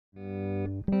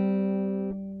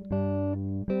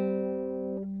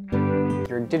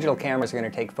your digital cameras are going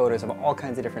to take photos of all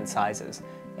kinds of different sizes.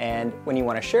 And when you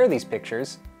want to share these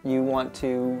pictures, you want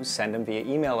to send them via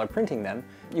email or printing them.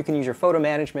 You can use your photo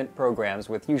management programs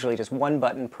with usually just one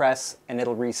button press and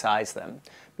it'll resize them.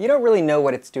 But you don't really know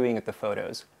what it's doing with the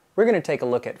photos. We're going to take a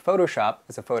look at Photoshop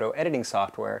as a photo editing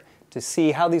software to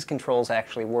see how these controls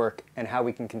actually work and how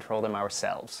we can control them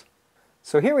ourselves.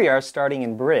 So here we are starting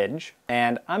in Bridge,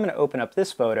 and I'm going to open up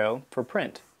this photo for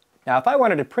print. Now if I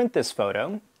wanted to print this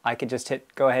photo, I could just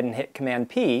go ahead and hit Command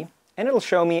P, and it'll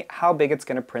show me how big it's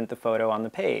going to print the photo on the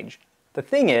page. The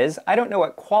thing is, I don't know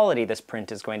what quality this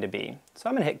print is going to be. So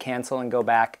I'm going to hit Cancel and go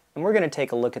back, and we're going to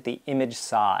take a look at the image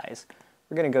size.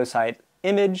 We're going to go side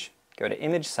Image, go to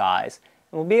Image Size,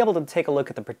 and we'll be able to take a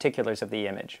look at the particulars of the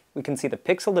image. We can see the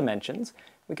pixel dimensions.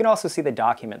 We can also see the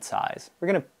document size. We're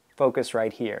going to focus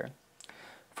right here.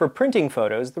 For printing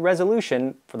photos, the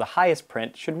resolution for the highest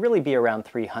print should really be around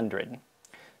 300.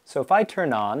 So if I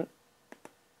turn on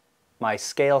my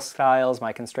scale styles,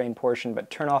 my constrained portion, but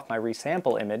turn off my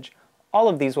resample image, all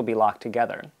of these will be locked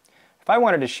together. If I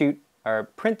wanted to shoot or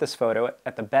print this photo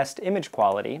at the best image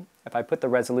quality, if I put the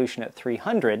resolution at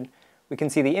 300, we can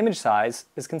see the image size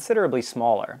is considerably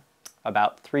smaller,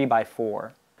 about 3 by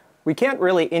 4. We can't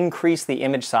really increase the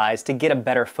image size to get a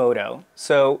better photo,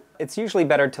 so it's usually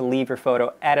better to leave your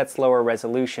photo at its lower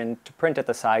resolution to print at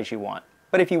the size you want.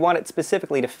 But if you want it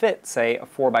specifically to fit, say, a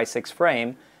 4 by 6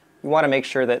 frame, you want to make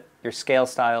sure that your scale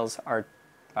styles are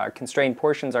constrained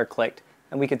portions are clicked,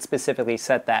 and we could specifically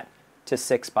set that to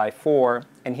 6 by 4,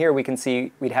 and here we can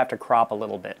see we'd have to crop a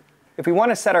little bit. If we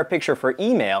want to set our picture for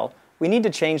email, we need to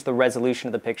change the resolution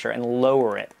of the picture and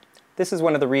lower it. This is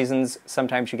one of the reasons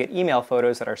sometimes you get email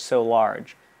photos that are so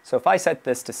large. So if I set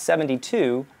this to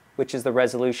 72, which is the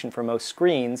resolution for most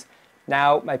screens,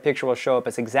 now my picture will show up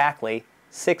as exactly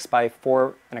 6 by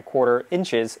 4¼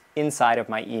 inches inside of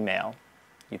my email.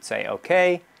 You'd say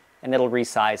OK, and it'll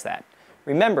resize that.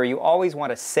 Remember, you always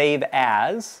want to save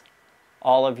as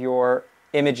all of your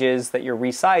images that you're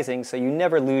resizing so you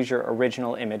never lose your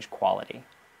original image quality.